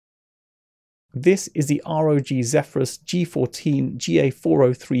This is the ROG Zephyrus G14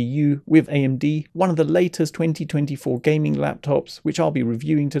 GA403U with AMD, one of the latest 2024 gaming laptops which I'll be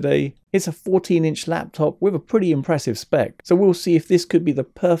reviewing today. It's a 14-inch laptop with a pretty impressive spec, so we'll see if this could be the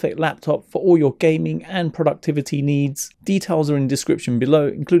perfect laptop for all your gaming and productivity needs. Details are in the description below,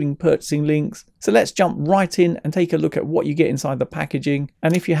 including purchasing links. So let's jump right in and take a look at what you get inside the packaging,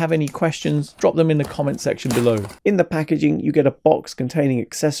 and if you have any questions, drop them in the comment section below. In the packaging you get a box containing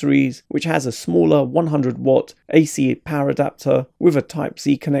accessories which has a smaller 100-watt AC power adapter with a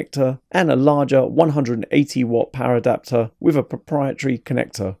Type-C connector and a larger 180-watt power adapter with a proprietary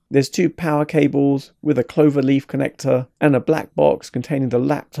connector. There's two power cables with a cloverleaf connector and a black box containing the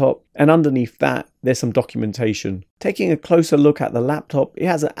laptop, and underneath that there's some documentation. Taking a closer look at the laptop, it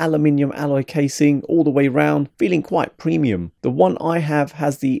has an aluminium alloy casing all the way round, feeling quite premium. The one I have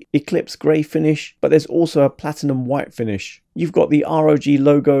has the Eclipse grey finish, but there's also a platinum white finish. You've got the ROG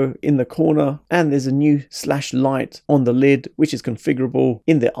logo in the corner, and there's a new /light on the lid which is configurable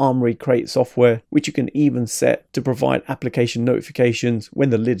in the Armoury Crate software, which you can even set to provide application notifications when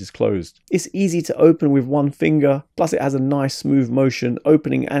the lid is closed. It's easy to open with one finger, plus it has a nice smooth motion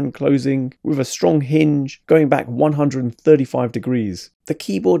opening and closing with a strong hinge going back 135 degrees. The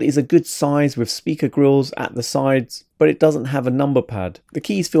keyboard is a good size with speaker grills at the sides, but it doesn't have a number pad. The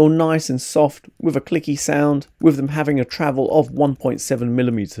keys feel nice and soft with a clicky sound, with them having a travel of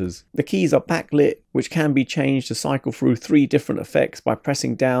 1.7mm. The keys are backlit, which can be changed to cycle through 3 different effects by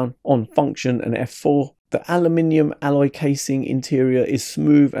pressing down on function and F4. The aluminium alloy casing interior is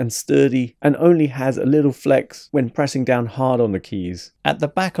smooth and sturdy and only has a little flex when pressing down hard on the keys. At the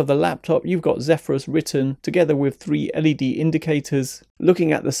back of the laptop you've got Zephyrus written together with 3 LED indicators.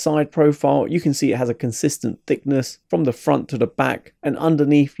 Looking at the side profile you can see it has a consistent thickness from the front to the back, and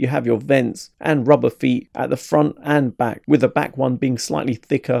underneath you have your vents and rubber feet at the front and back, with the back one being slightly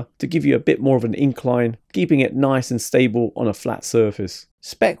thicker to give you a bit more of an incline, keeping it nice and stable on a flat surface.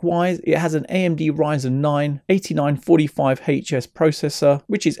 Spec wise, it has an AMD Ryzen 9 8945HS processor,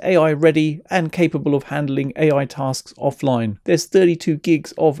 which is AI ready and capable of handling AI tasks offline. There's 32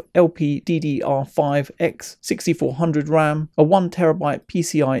 gigs of LPDDR5X 6400 RAM, a 1TB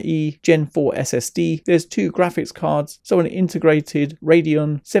PCIe Gen 4 SSD. There's 2 graphics cards, so an integrated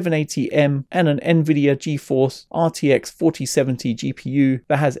Radeon 780M and an NVIDIA GeForce RTX 4070 GPU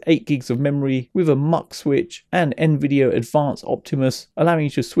that has 8 gigs of memory with a MUX switch and NVIDIA Advanced Optimus, allowing you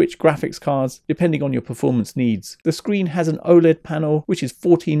to switch graphics cards depending on your performance needs. The screen has an OLED panel which is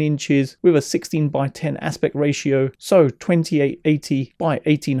 14 inches with a 16:10 aspect ratio, so 2880 by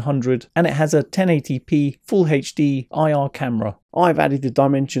 1800, and it has a 1080p Full HD IR camera. I've added the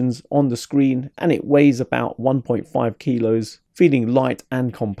dimensions on the screen and it weighs about 1.5 kilos, feeling light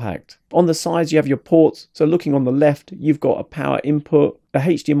and compact. On the sides you have your ports, so looking on the left you've got a power input, a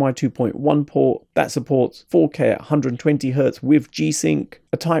HDMI 2.1 port that supports 4K at 120Hz with G-Sync,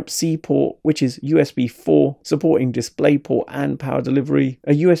 a Type-C port which is USB 4 supporting DisplayPort and power delivery,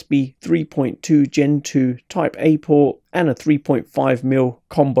 a USB 3.2 Gen 2 Type A port, and a 3.5mm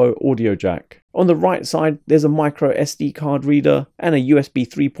combo audio jack. On the right side there's a micro SD card reader and a USB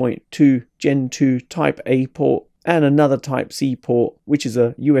 3.2 Gen 2 Type A port, and another Type-C port which is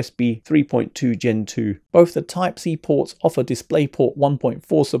a USB 3.2 Gen 2. Both the Type-C ports offer DisplayPort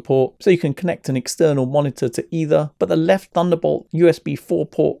 1.4 support, so you can connect an external monitor to either, but the left Thunderbolt USB 4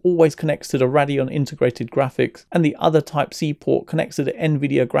 port always connects to the Radeon integrated graphics, and the other Type-C port connects to the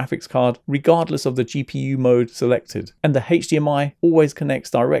NVIDIA graphics card regardless of the GPU mode selected, and the HDMI always connects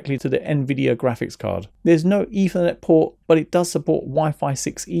directly to the NVIDIA graphics card. There's no Ethernet port, but it does support Wi-Fi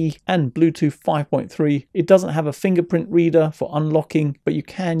 6E and Bluetooth 5.3. It doesn't have a fingerprint reader for unlocking, but you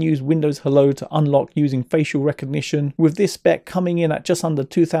can use Windows Hello to unlock using facial recognition, with this spec coming in at just under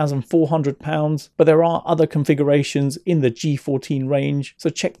 £2,400, but there are other configurations in the G14 range, so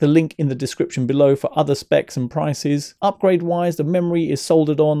check the link in the description below for other specs and prices. Upgrade wise, the memory is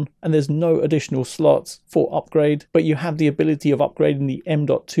soldered on and there's no additional slots for upgrade, but you have the ability of upgrading the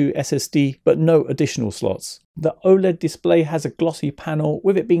M.2 SSD, but no additional slots. The OLED display has a glossy panel,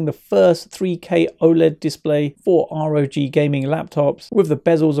 with it being the first 3K OLED display for ROG gaming laptops, with the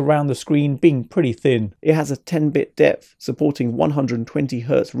bezels around the screen being pretty thin. It has a 10-bit depth supporting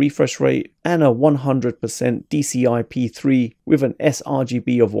 120Hz refresh rate and a 100% DCI-P3 with an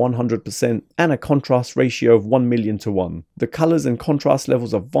sRGB of 100% and a contrast ratio of 1,000,000:1. The colors and contrast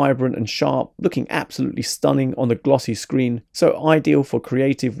levels are vibrant and sharp, looking absolutely stunning on the glossy screen, so ideal for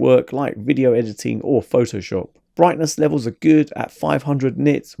creative work like video editing or Photoshop. Brightness levels are good at 500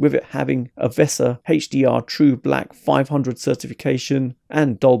 nits, with it having a VESA HDR True Black 500 certification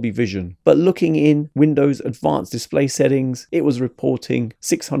and Dolby Vision. But looking in Windows Advanced Display Settings, it was reporting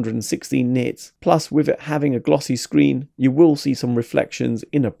 616 nits. Plus, with it having a glossy screen, you will see some reflections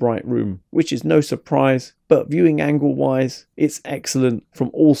in a bright room, which is no surprise. But viewing angle wise, it's excellent from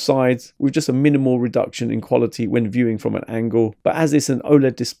all sides, with just a minimal reduction in quality when viewing from an angle. But as it's an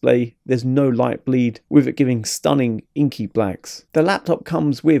OLED display, there's no light bleed, with it giving stunning inky blacks. The laptop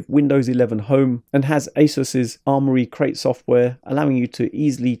comes with Windows 11 Home and has ASUS's Armoury Crate software, allowing you to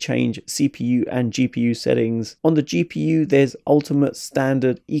easily change CPU and GPU settings. On the GPU, there's Ultimate,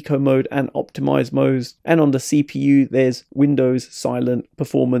 Standard, Eco Mode and Optimized modes. And on the CPU, there's Windows, Silent,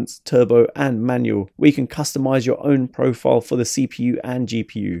 Performance, Turbo and Manual, where you can customize your own profile for the CPU and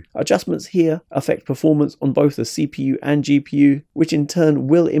GPU. Adjustments here affect performance on both the CPU and GPU, which in turn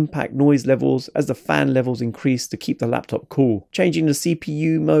will impact noise levels as the fan levels increase to keep the laptop cool. Changing the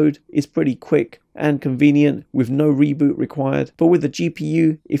CPU mode is pretty quick and convenient with no reboot required. But with the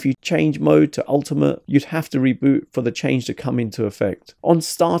GPU, if you change mode to Ultimate, you'd have to reboot for the change to come into effect. On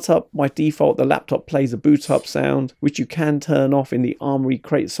startup, by default, the laptop plays a boot up sound, which you can turn off in the Armoury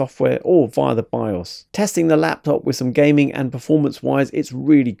Crate software or via the BIOS. Testing the laptop with some gaming and performance wise, it's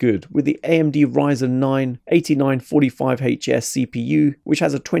really good with the AMD Ryzen 9 8945HS CPU, which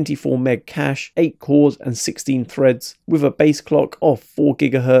has a 24 meg cache, 8 cores and 16 threads, with a base clock of 4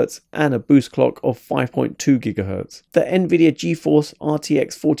 GHz and a boost clock of 5.2 GHz. The NVIDIA GeForce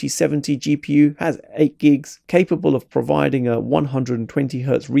RTX 4070 GPU has 8 gigs, capable of providing a 120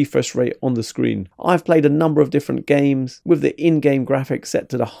 Hz refresh rate on the screen. I've played a number of different games with the in-game graphics set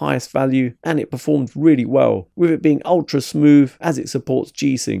to the highest value, and it performed really well, with it being ultra smooth as it supports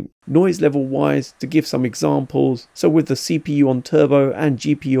G-Sync. Noise level wise, to give some examples, so with the CPU on turbo and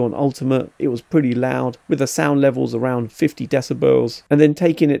GPU on ultimate, it was pretty loud, with the sound levels around 50 decibels, and then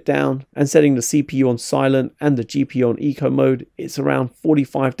taking it down and setting the CPU on silent and the GPU on eco mode, it's around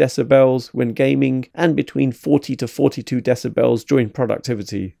 45 decibels when gaming and between 40 to 42 decibels during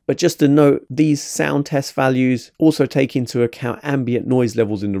productivity. But just to note, these sound test values also take into account ambient noise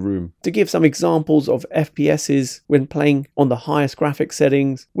levels in the room. To give some examples of FPSs when playing on the highest graphics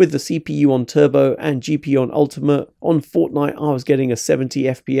settings, with the CPU on turbo and GPU on ultimate, on Fortnite I was getting a 70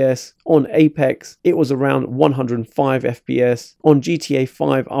 FPS, on Apex it was around 105 FPS, on GTA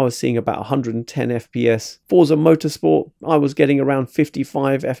 5 I was seeing about 110 FPS, Forza Motorsport I was getting around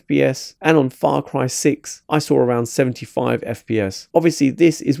 55 FPS, and on Far Cry 6 I saw around 75 FPS. Obviously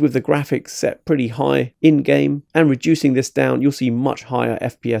this is with the graphics set pretty high in game, and reducing this down you'll see much higher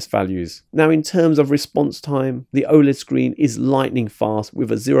FPS values. Now in terms of response time, the OLED screen is lightning fast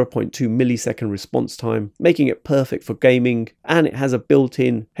with a 0.2 millisecond response time, making it perfect for gaming, and it has a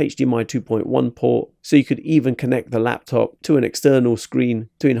built-in HDMI 2.1 port, so you could even connect the laptop to an external screen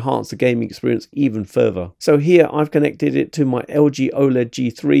to enhance the gaming experience even further. So here I've connected it to my LG OLED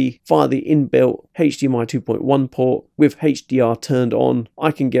G3 via the inbuilt HDMI 2.1 port. With HDR turned on,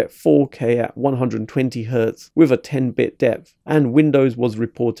 I can get 4K at 120 Hz with a 10-bit depth, and Windows was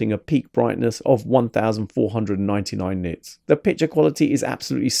reporting a peak brightness of 1499 nits. The picture quality is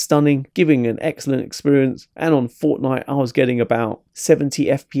absolutely stunning, giving an excellent experience, and on Fortnite I was getting about 70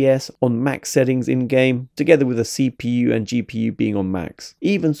 FPS on max settings in game, together with the CPU and GPU being on max.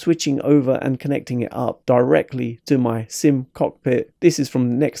 Even switching over and connecting it up directly to my sim cockpit, this is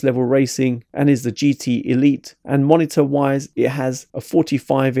from Next Level Racing and is the GT Elite, and monitor wise it has a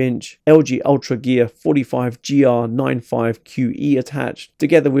 45-inch LG Ultra Gear 45GR95QE attached,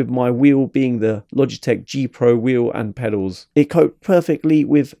 together with my wheel being the Logitech G Pro wheel and pedals. It coped perfectly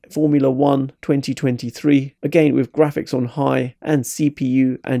with Formula 1 2023, again with graphics on high and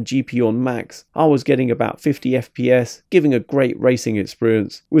CPU and GPU on max. I was getting about 50 FPS, giving a great racing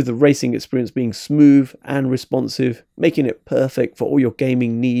experience, with the racing experience being smooth and responsive, making it perfect for all your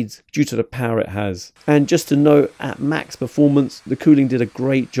gaming needs due to the power it has. And just to note, at max performance, the cooling did a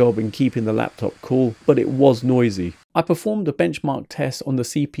great job in keeping the laptop cool, but it was noisy. I performed a benchmark test on the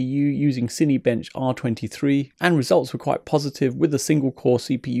CPU using Cinebench R23, and results were quite positive, with the single core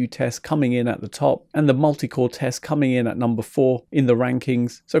CPU test coming in at the top and the multi-core test coming in at number 4 in the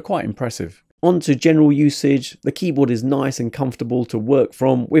rankings, so quite impressive. On to general usage, the keyboard is nice and comfortable to work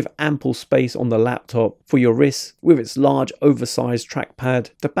from, with ample space on the laptop for your wrists with its large oversized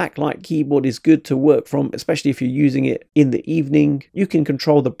trackpad. The backlight keyboard is good to work from, especially if you're using it in the evening. You can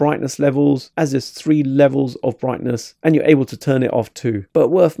control the brightness levels, as there's 3 levels of brightness, and you're able to turn it off too. But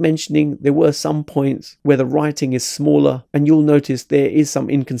worth mentioning, there were some points where the writing is smaller, and you'll notice there is some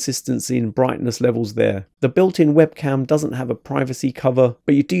inconsistency in brightness levels there. The built-in webcam doesn't have a privacy cover,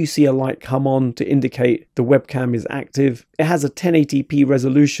 but you do see a light come on to indicate the webcam is active. It has a 1080p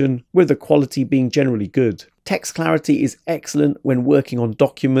resolution, with the quality being generally good. Text clarity is excellent when working on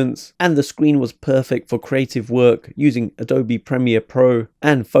documents, and the screen was perfect for creative work using Adobe Premiere Pro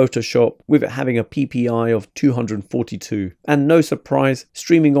and Photoshop, with it having a PPI of 242. And no surprise,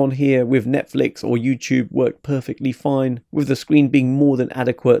 streaming on here with Netflix or YouTube worked perfectly fine, with the screen being more than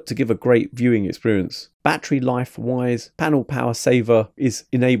adequate to give a great viewing experience. Battery life wise, panel power saver is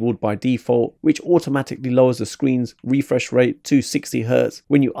enabled by default, which automatically lowers the screen's refresh rate to 60 Hz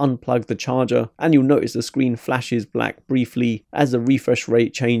when you unplug the charger, and you'll notice the screen flashes black briefly as the refresh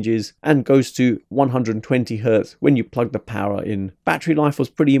rate changes and goes to 120 Hz when you plug the power in. Battery life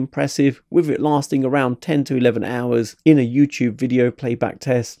was pretty impressive, with it lasting around 10 to 11 hours in a YouTube video playback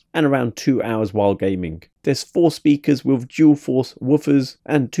test and around 2 hours while gaming. There's 4 speakers with dual force woofers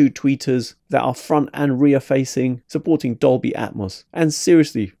and 2 tweeters that are front and rear facing, supporting Dolby Atmos. And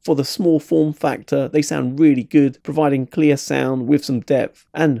seriously, for the small form factor, they sound really good, providing clear sound with some depth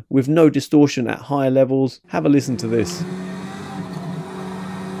and with no distortion at higher levels. Have a listen to this.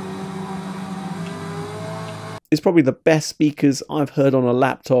 It's probably the best speakers I've heard on a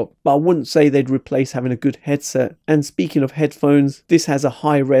laptop, but I wouldn't say they'd replace having a good headset. And speaking of headphones, this has a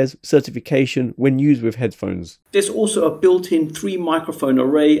high-res certification when used with headphones. There's also a built-in 3 microphone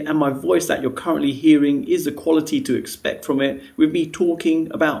array, and my voice that you're currently hearing is the quality to expect from it, with me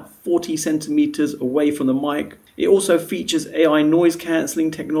talking about 40 centimeters away from the mic. It also features AI noise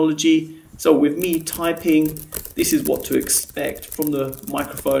cancelling technology. So with me typing, this is what to expect from the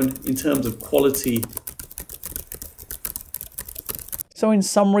microphone in terms of quality. So in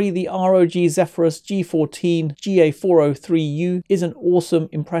summary, the ROG Zephyrus G14 GA403U is an awesome,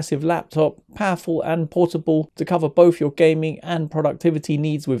 impressive laptop, powerful and portable to cover both your gaming and productivity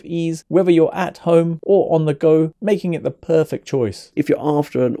needs with ease, whether you're at home or on the go, making it the perfect choice. If you're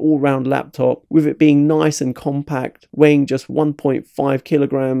after an all-round laptop, with it being nice and compact, weighing just 1.5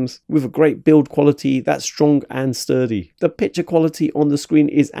 kilograms, with a great build quality that's strong and sturdy. The picture quality on the screen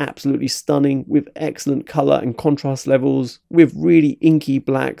is absolutely stunning, with excellent color and contrast levels, with really inky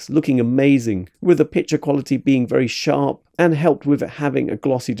blacks looking amazing, with the picture quality being very sharp and helped with it having a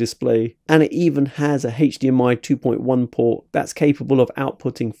glossy display, and it even has a HDMI 2.1 port that's capable of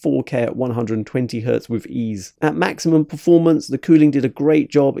outputting 4K at 120 Hz with ease. At maximum performance, the cooling did a great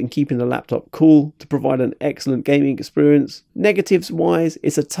job in keeping the laptop cool to provide an excellent gaming experience. Negatives wise,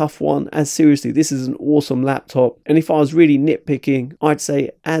 it's a tough one, as seriously this is an awesome laptop, and if I was really nitpicking, I'd say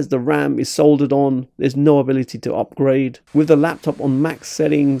as the RAM is soldered on, there's no ability to upgrade. With the laptop on max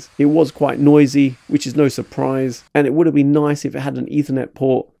settings, it was quite noisy, which is no surprise, and it would have been nice if it had an Ethernet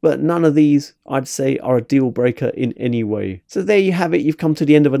port, but none of these I'd say are a deal breaker in any way. So there you have it, you've come to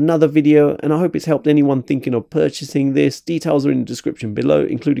the end of another video, and I hope it's helped anyone thinking of purchasing this. Details are in the description below,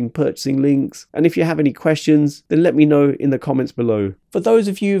 including purchasing links, and if you have any questions, then let me know in the comments below. For those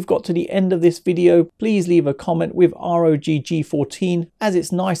of you who've got to the end of this video, please leave a comment with ROG G14, as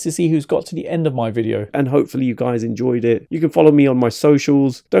it's nice to see who's got to the end of my video. And hopefully you guys enjoyed it. You can follow me on my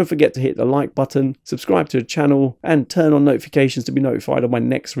socials. Don't forget to hit the like button, subscribe to the channel, and turn on notifications to be notified of my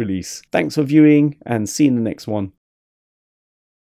next release. Thanks for viewing, and see you in the next one.